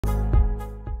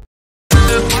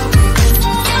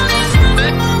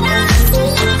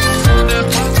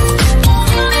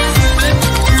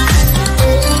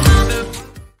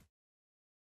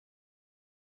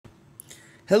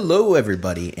Hello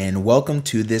everybody and welcome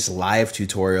to this live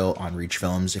tutorial on Reach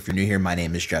Films. If you're new here, my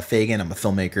name is Jeff Fagan. I'm a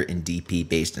filmmaker and DP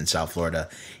based in South Florida.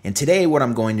 And today what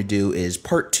I'm going to do is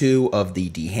part 2 of the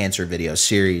Dehancer video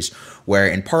series, where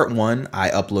in part 1 I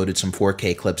uploaded some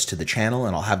 4K clips to the channel,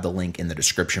 and I'll have the link in the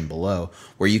description below,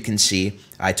 where you can see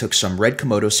I took some red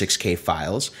Komodo 6K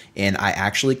files and I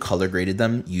actually color graded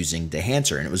them using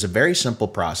Dehancer. And it was a very simple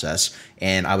process,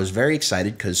 and I was very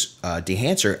excited because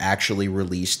Dehancer actually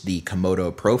released the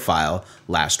Komodo profile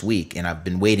last week, and I've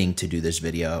been waiting to do this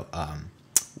video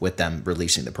with them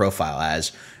releasing the profile.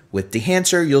 As with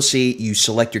Dehancer, you'll see you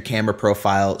select your camera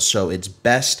profile, so it's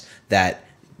best that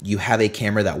you have a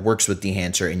camera that works with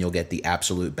Dehancer and you'll get the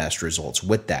absolute best results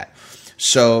with that.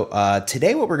 So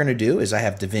today what we're going to do is I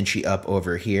have Davinci up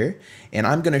over here, and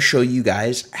I'm going to show you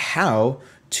guys how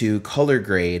to color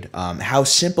grade, how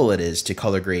simple it is to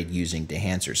color grade using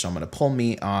Dehancer. So I'm going to pull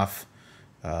me off.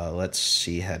 Let's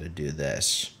see how to do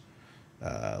this.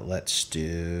 Let's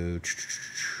do,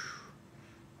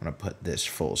 I'm going to put this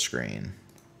full screen.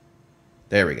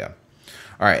 There we go.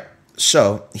 All right.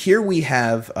 So here we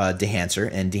have Dehancer,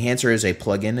 and Dehancer is a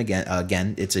plugin.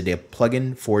 Again, it's a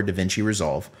plugin for Davinci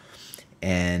Resolve.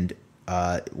 And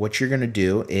what you're going to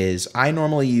do is, I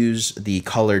normally use the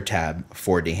color tab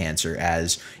for Dehancer,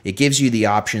 as it gives you the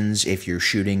options if you're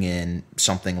shooting in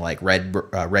something like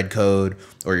red code,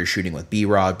 or you're shooting with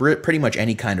B-RAW, pretty much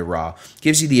any kind of RAW. It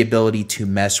gives you the ability to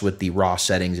mess with the RAW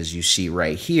settings, as you see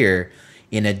right here,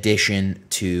 in addition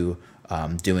to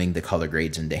doing the color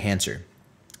grades in Dehancer.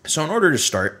 So in order to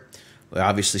start, we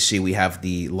obviously see we have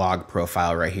the log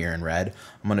profile right here in red.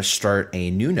 I'm going to start a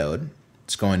new node.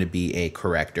 It's going to be a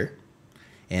corrector.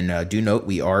 And do note,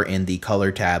 we are in the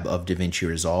color tab of Davinci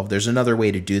Resolve. There's another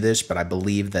way to do this, but I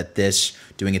believe that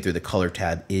doing it through the color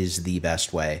tab is the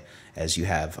best way, as you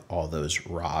have all those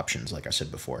raw options, like I said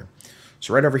before.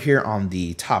 So right over here on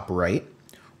the top right,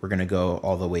 we're going to go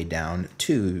all the way down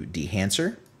to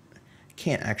Dehancer.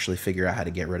 Can't actually figure out how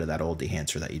to get rid of that old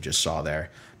Dehancer that you just saw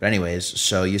there. But anyways,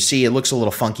 so you see it looks a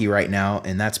little funky right now,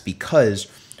 and that's because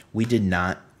we did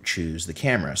not choose the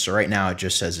camera. So right now it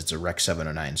just says it's a Rec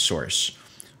 709 source.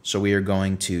 So we are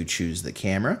going to choose the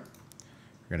camera.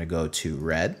 We're going to go to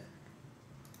red.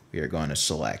 We are going to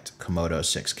select Komodo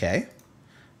 6K,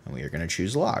 and we are going to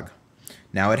choose log.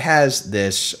 Now it has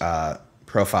this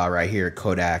profile right here,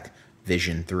 Kodak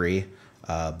Vision 3.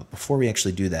 But before we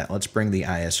actually do that, let's bring the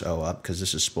ISO up, because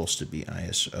this is supposed to be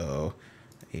ISO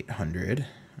 800.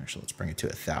 Actually, let's bring it to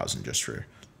 1000 just for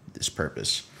this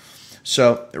purpose.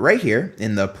 So right here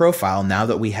in the profile, now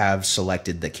that we have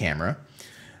selected the camera,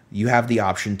 you have the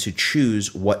option to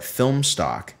choose what film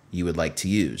stock you would like to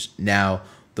use. Now,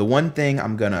 the one thing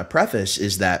I'm going to preface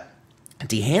is that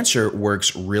Dehancer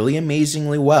works really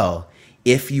amazingly well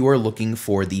if you are looking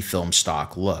for the film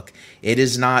stock look. It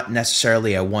is not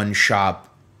necessarily a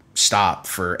one-shop stop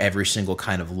for every single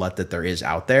kind of LUT that there is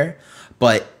out there,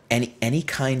 but any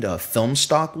kind of film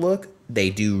stock look, they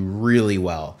do really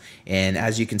well. And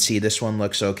as you can see, this one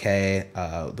looks okay.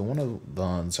 One of the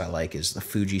ones I like is the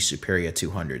Fuji Superia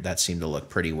 200. That seemed to look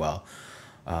pretty well.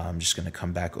 I'm just going to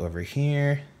come back over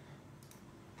here.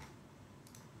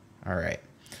 All right.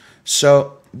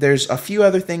 So there's a few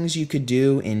other things you could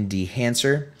do in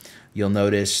Dehancer. You'll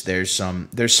notice there's some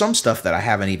stuff that I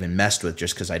haven't even messed with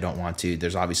just because I don't want to.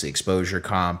 There's obviously exposure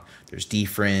comp. There's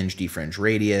defringe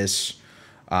radius.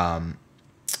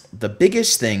 The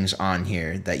biggest things on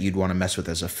here that you'd want to mess with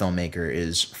as a filmmaker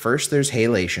is, first, there's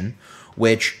halation,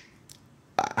 which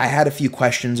I had a few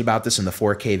questions about this in the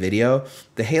 4K video.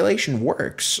 The halation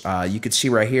works. You could see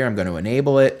right here, I'm going to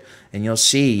enable it, and you'll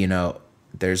see, you know,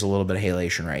 there's a little bit of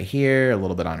halation right here, a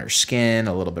little bit on her skin,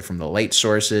 a little bit from the light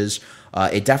sources.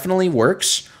 It definitely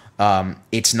works.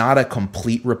 It's not a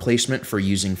complete replacement for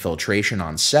using filtration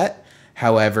on set.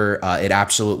 However, it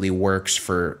absolutely works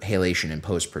for halation in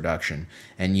post-production.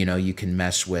 And, you know, you can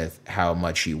mess with how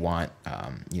much you want,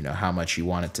 how much you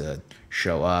want it to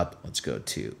show up. Let's go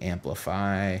to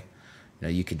amplify. You know,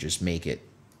 you could just make it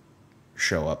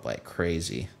show up like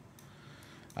crazy.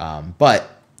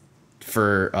 But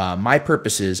for my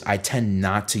purposes, I tend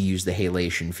not to use the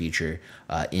halation feature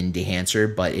in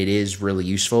Dehancer, but it is really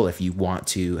useful if you want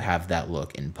to have that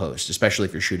look in post, especially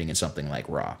if you're shooting in something like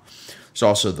RAW. There's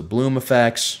also the bloom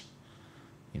effects,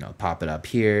 you know, pop it up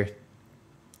here.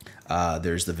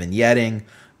 There's the vignetting.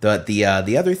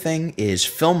 The other thing is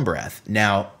film breath.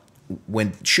 Now,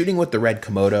 when shooting with the red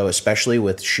Komodo, especially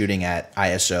with shooting at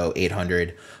ISO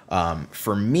 800,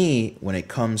 for me, when it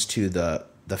comes to the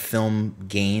film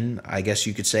gain, I guess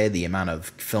you could say, the amount of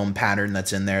film pattern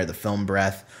that's in there, the film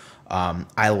breath,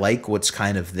 I like what's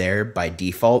kind of there by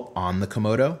default on the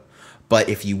Komodo. But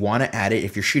if you want to add it,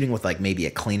 if you're shooting with like maybe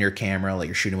a cleaner camera, like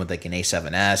you're shooting with like an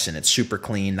A7S and it's super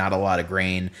clean, not a lot of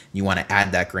grain, you want to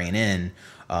add that grain in,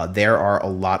 there are a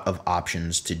lot of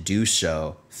options to do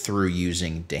so through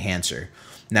using Dehancer.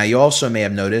 Now, you also may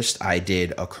have noticed I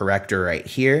did a corrector right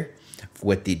here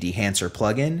with the Dehancer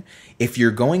plugin. If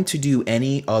you're going to do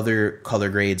any other color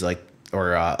grades, like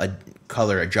or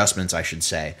color adjustments, I should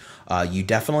say, you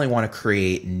definitely want to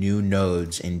create new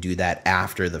nodes and do that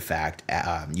after the fact.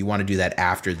 You want to do that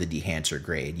after the Dehancer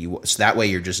grade. So that way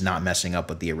you're just not messing up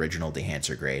with the original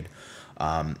Dehancer grade.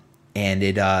 And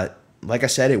it, like I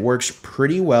said, it works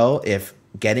pretty well if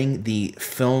getting the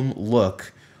film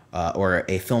look or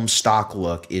a film stock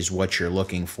look is what you're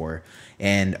looking for.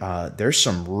 And there's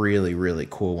some really, really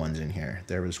cool ones in here.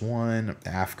 There was one,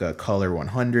 Africa Color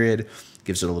 100,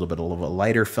 gives it a little bit of a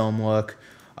lighter film look.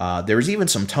 There was even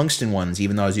some tungsten ones,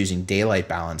 even though I was using daylight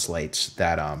balance lights,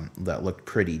 that that looked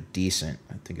pretty decent.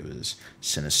 I think it was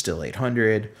Cinestill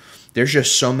 800. There's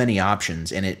just so many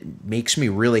options, and it makes me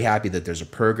really happy that there's a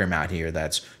program out here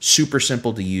that's super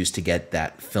simple to use to get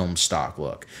that film stock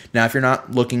look. Now, if you're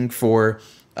not looking for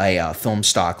a film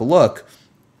stock look,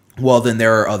 well, then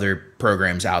there are other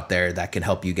programs out there that can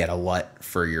help you get a LUT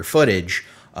for your footage.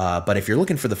 But if you're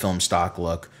looking for the film stock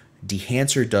look,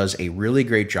 Dehancer does a really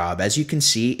great job. As you can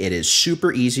see, it is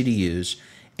super easy to use.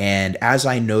 And as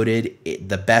I noted,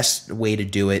 the best way to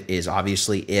do it is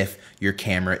obviously if your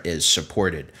camera is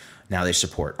supported. Now, they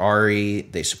support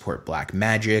ARRI, they support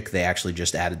Blackmagic. They actually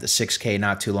just added the 6K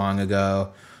not too long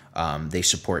ago. They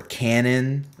support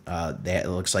Canon. It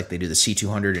looks like they do the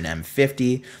C200 and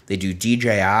M50. They do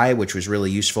DJI, which was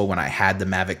really useful when I had the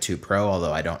Mavic 2 Pro,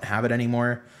 although I don't have it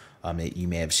anymore. You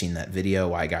may have seen that video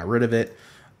why I got rid of it.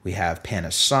 We have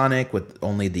Panasonic with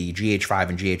only the GH5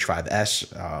 and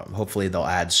GH5S. Hopefully they'll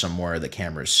add some more of the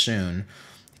cameras soon.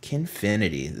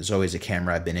 Kinfinity, there's always a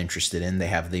camera I've been interested in. They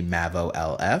have the Mavo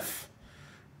LF.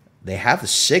 They have the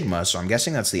Sigma, so I'm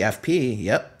guessing that's the FP.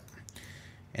 Yep.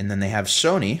 And then they have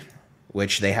Sony,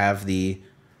 which they have the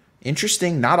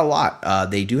interesting, not a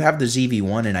lot. They do have the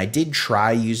ZV1, and I did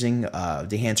try using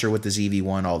Dehancer with the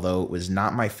ZV1, although it was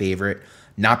not my favorite.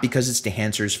 Not because it's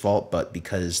Dehancer's fault, but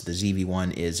because the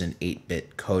ZV1 is an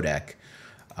 8-bit codec,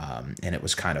 and it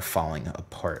was kind of falling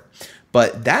apart.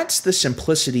 But that's the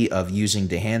simplicity of using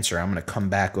Dehancer. I'm going to come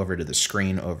back over to the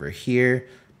screen over here,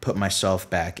 put myself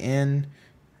back in,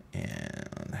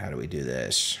 and how do we do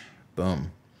this?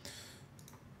 Boom.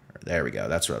 There we go.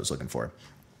 That's what I was looking for.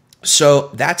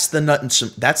 So that's the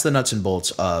nuts and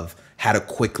bolts of how to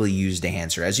quickly use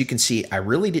Dehancer. As you can see, I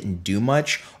really didn't do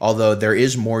much, although there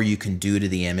is more you can do to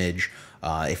the image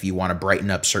if you want to brighten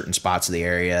up certain spots of the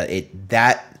area.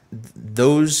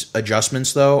 Those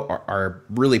adjustments, though, are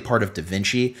really part of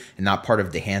Davinci and not part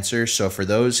of Dehancer. So for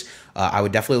those, I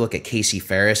would definitely look at Casey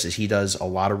Ferris, as he does a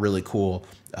lot of really cool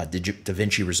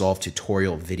Davinci Resolve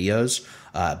tutorial videos.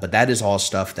 But that is all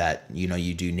stuff that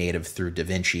you do native through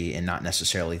Davinci and not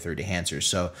necessarily through Dehancer.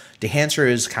 So Dehancer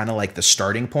is kind of like the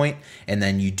starting point, and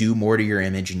then you do more to your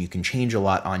image, and you can change a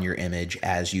lot on your image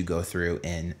as you go through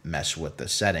and mess with the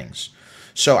settings.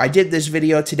 So I did this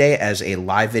video today as a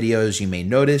live video, as you may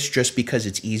notice, just because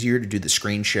it's easier to do the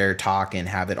screen share, talk, and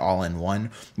have it all in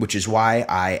one, which is why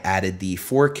I added the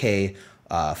 4K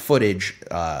footage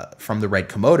from the Red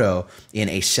Komodo in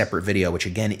a separate video, which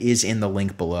again is in the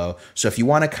link below. So if you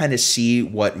want to kind of see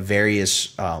what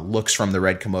various looks from the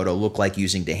Red Komodo look like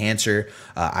using Dehancer,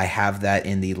 I have that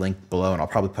in the link below, and I'll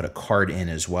probably put a card in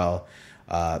as well.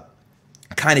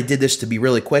 Kind of did this to be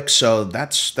really quick, so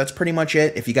that's pretty much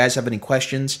it. If you guys have any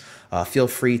questions, feel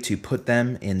free to put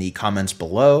them in the comments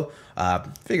below.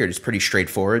 Figured it's pretty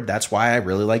straightforward. That's why I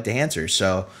really like Dehancer.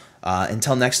 So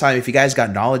until next time, if you guys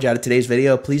got knowledge out of today's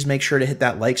video, please make sure to hit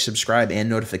that like, subscribe, and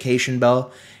notification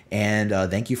bell. And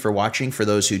thank you for watching for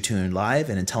those who tuned live.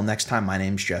 And until next time, my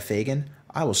name's Jeff Fagan.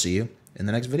 I will see you in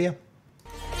the next video.